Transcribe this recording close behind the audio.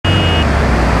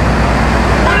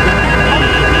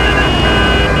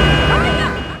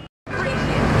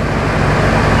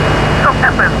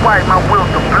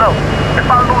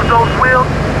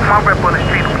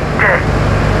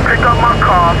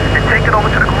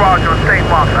garage on St.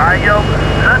 Mark's, alright, yo?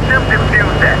 Let them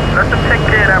defuse that. Let them take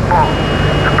care of that bomb.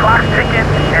 The clock's ticking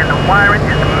and the wiring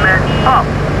is messed up.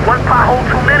 One pothole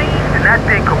too many and that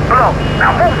thing could blow.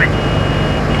 Now move it.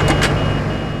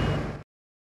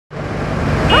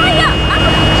 Hurry up! I'm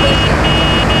gonna kick you!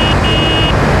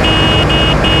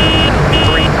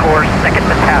 Marine Corps 2nd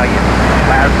Battalion.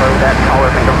 Laszlo, that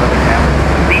taller finger really now.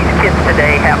 These kids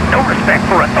today have no respect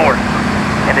for authority.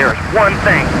 And there is one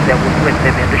thing that will whip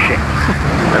them into shape.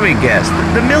 Let me guess,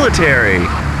 the military.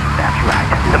 That's right.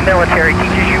 The military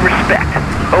teaches you respect,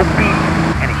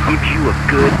 obedience, and it gives you a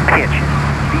good pension.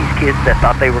 These kids that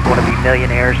thought they were going to be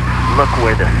millionaires, look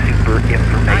where the super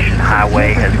information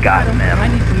highway has gotten them.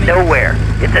 Nowhere.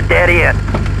 It's a dead end.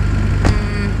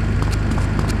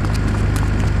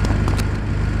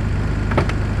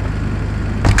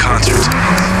 Concerts.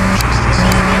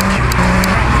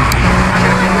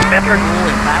 Veterans,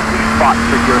 we fought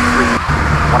for your freedom.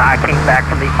 When I came back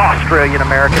from the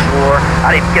Australian-American War,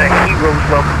 I didn't get a hero's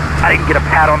welcome. I didn't get a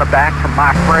pat on the back from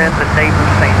my friends and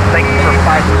neighbors saying, thank you for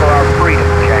fighting for our freedom,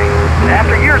 James. And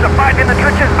after years of fighting in the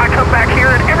trenches, I come back here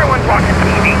and everyone's watching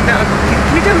TV. Now, can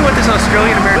you tell me what this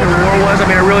Australian-American War was? I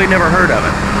mean, I really never heard of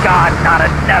it. God, not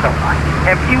another one.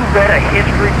 Have you read a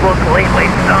history book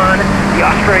lately, son? The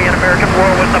Australian-American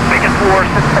War was the biggest war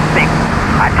since the big one.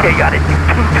 I tell you, I didn't do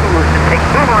 2 tours to take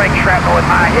boomerang shrapnel in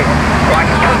my head so I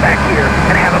can come back here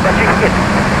and have a bunch of hits.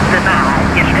 Deny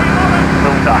history.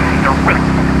 Those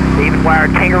Australians. They even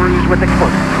wired kangaroos with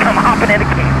explosives. Come hopping in a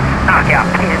camp. Knock out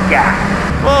 10 guys.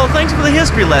 Well, thanks for the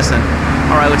history lesson.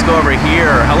 All right, let's go over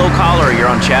here. Hello, caller.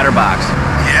 You're on Chatterbox.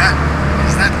 Yeah?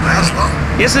 Is that Laszlo?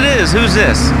 Yes, it is. Who's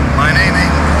this? My name ain't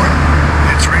important.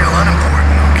 It's real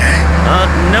unimportant, okay?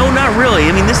 No, not really.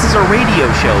 I mean, this is a radio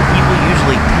show. People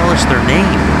usually tell us their name.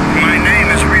 My name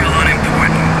is real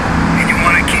unimportant. And you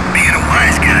want to keep being a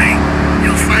wise guy,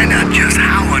 you'll find out just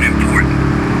how unimportant.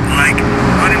 Like,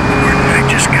 unimportant, I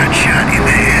just got shot in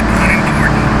the head.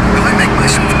 Unimportant. Will I make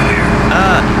myself clear?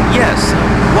 Yes.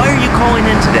 Why are you calling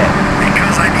in today?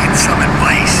 Because I need some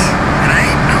advice. And I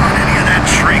ain't doing any of that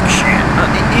shrink shit.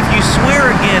 If you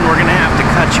swear again, we're gonna have to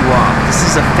cut you off. This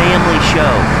is a family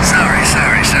show. Sorry.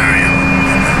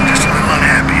 I'm just a little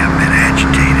unhappy. I'm a bit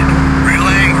agitated. Real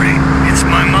angry. It's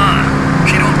my mom.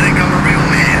 She don't think I'm a real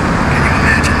man. Can you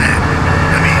imagine that?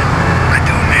 I mean, I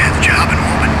do a man's job and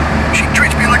all, but she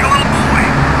treats me like a little boy.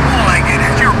 All I get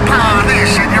is your paw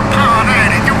this and your paw that,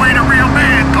 and you ain't a real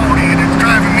man, Tony, and it's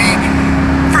driving me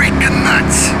freaking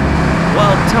nuts.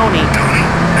 Well, Tony... Tony?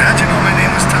 How'd you know my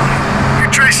name was Tony?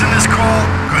 You're tracing this call?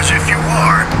 Because if you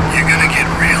are, you're gonna get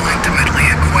real intimately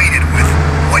acquainted with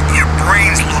what your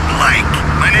brains look like.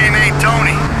 My name ain't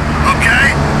Tony,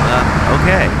 okay?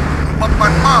 Okay. But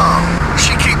my mom,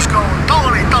 she keeps going,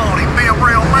 Tony, be a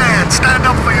real man, stand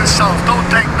up for yourself, don't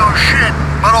take no shit.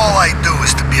 But all I do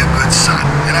is to be a good son,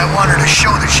 and I want her to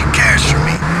show that she cares for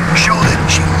me, show that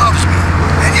she loves me,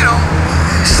 and you know,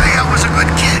 say I was a good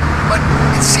kid, but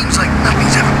it seems like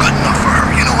nothing's ever good enough for her,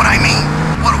 you know what I mean?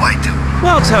 What do I do?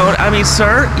 Well, Toad, I mean,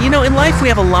 sir, you know, in life we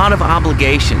have a lot of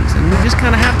obligations, and we just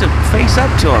kind of have to face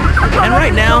up to them. And right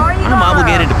now, I'm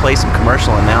obligated to play some commercial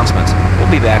announcements.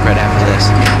 We'll be back right after this.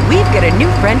 We've got a new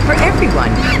friend for everyone.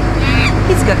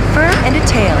 He's got fur and a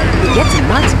tail. He gets in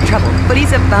lots of trouble, but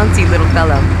he's a bouncy little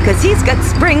fellow, because he's got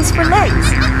springs for legs.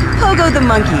 Pogo the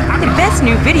Monkey, the best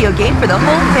new video game for the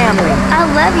whole family. I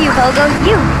love you, Pogo.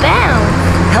 You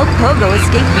bounce. Help Pogo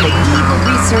escape from the evil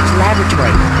research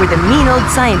laboratory, where the mean old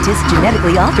scientist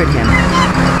genetically altered him.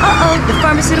 Uh-oh, the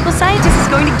pharmaceutical scientist is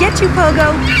going to get you,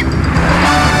 Pogo.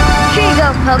 Here you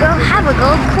go, Pogo. Have a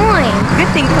gold coin.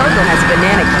 Good thing Pogo has a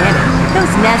banana cannon.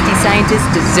 Those nasty scientists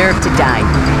deserve to die.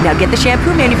 Now get the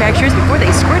shampoo manufacturers before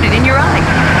they squirt it in your eye.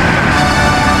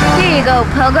 Here you go,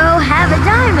 Pogo. Have a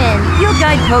diamond. You'll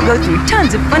guide Pogo through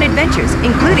tons of fun adventures,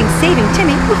 including saving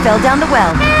Timmy, who fell down the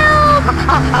well. Help!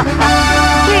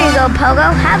 Here you go,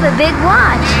 Pogo. Have a big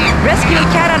watch. Rescue a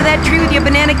cat out of that tree with your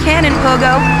banana cannon,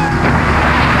 Pogo.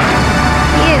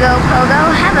 Here you go, Pogo.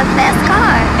 Have a fast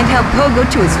car. And help Pogo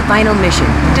to his final mission,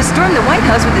 to storm the White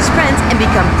House with his friends and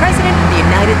become President of the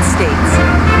United States.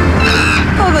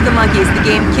 Pogo the Monkey is the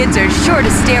game kids are sure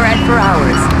to stare at for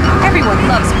hours. Everyone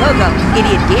loves Pogo.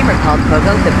 Idiot Gamer called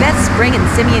Pogo the best spring and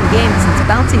simian game since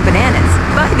bouncing bananas.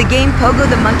 Buy the game Pogo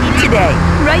the Monkey today.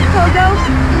 Right, Pogo?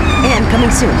 And coming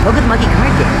soon, Pogo the Monkey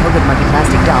card game, Pogo the Monkey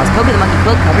plastic dolls, Pogo the Monkey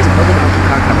quilt covers, and Pogo the Monkey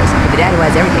car covers. For the dad who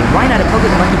has everything, why not a Pogo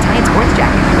the Monkey tie and sports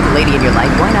jacket? For the lady in your life,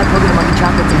 why not Pogo the Monkey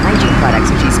chocolates and hygiene products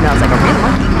so she smells like a real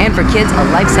monkey? And for kids, a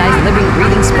life-size, living,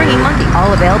 breathing, springy monkey. All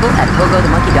available at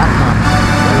PogoTheMonkey.com.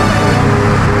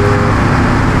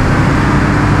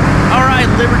 All right,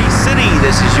 Liberty City.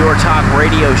 This is your talk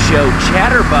radio show,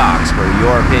 Chatterbox, where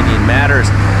your opinion matters.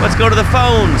 Let's go to the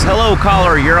phones. Hello,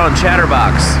 caller. You're on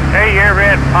Chatterbox. Hey, you ever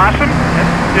had possum?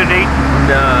 That's good eating.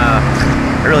 Nah, I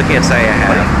really can't say I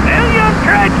have. Well, you ought to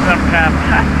try it sometime.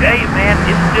 I tell you, man,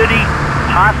 it's good eating.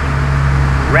 Possum,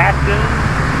 raccoon,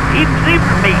 even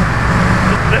zebra meat.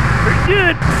 It's pretty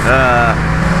good.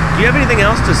 Do you have anything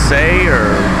else to say,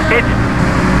 or? Pigeons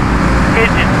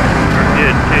are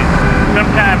good, too.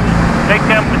 Sometimes they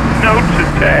come with notes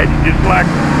attached, just like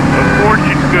a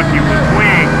fortune cookie with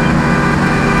wings.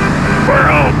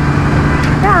 Squirrels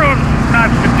not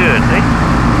so good. They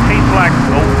taste like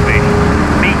goldfish.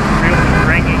 Meat real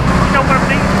stringy. You know what I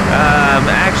mean?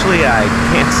 Actually, I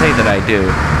can't say that I do.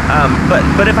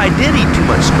 But if I did eat too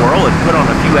much squirrel and put on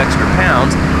a few extra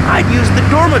pounds, I'd use the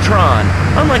Dormatron.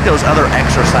 Unlike those other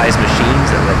exercise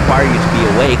machines that require you to be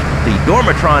awake, the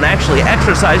Dormatron actually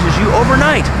exercises you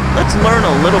overnight. Let's learn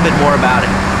a little bit more about it.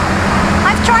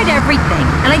 I've tried everything,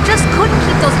 and I just couldn't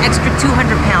keep those extra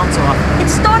 200 pounds off. It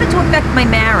started to affect my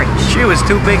marriage. She was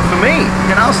too big for me,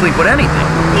 and I'll sleep with anything.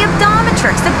 The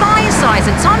Abdometrix, the Biocides,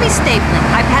 and tummy stapling.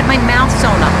 I've had my mouth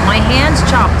sewn up, my hands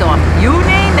chopped off. You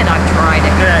name it, I've tried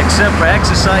it. Yeah, except for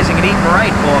exercising and eating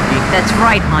right, Porky. That's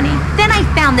right, honey. Then I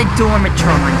found the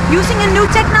Dormatron. Using a new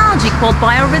technology called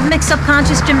biorhythmic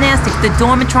subconscious gymnastics, the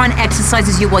Dormatron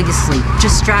exercises you while you sleep.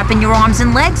 Just strap in your arms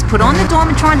and legs, put on the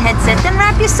Dormatron headset, then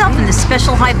wrap yourself in the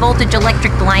special high-voltage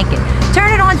electric blanket.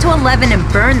 Turn it on to 11 and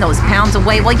burn those pounds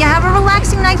away while you have a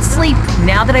relaxing night's sleep.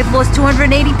 Now that I've lost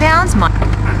 280 pounds, my...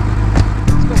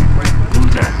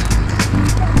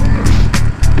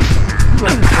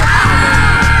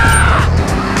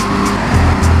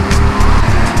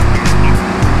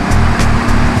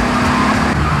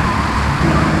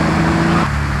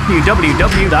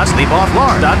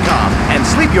 www.sleepofflarn.com and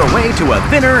sleep your way to a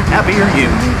thinner, happier you.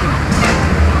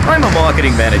 I'm a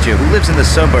marketing manager who lives in the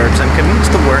suburbs and commutes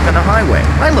to work on the highway.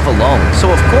 I live alone, so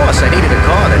of course I needed a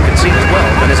car that could see as well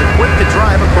and is equipped to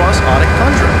drive across Arctic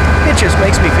tundra. It just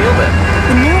makes me feel better.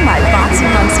 The new my boxy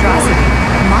monstrosity.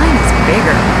 Mine is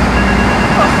bigger.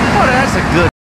 Oh, that's a good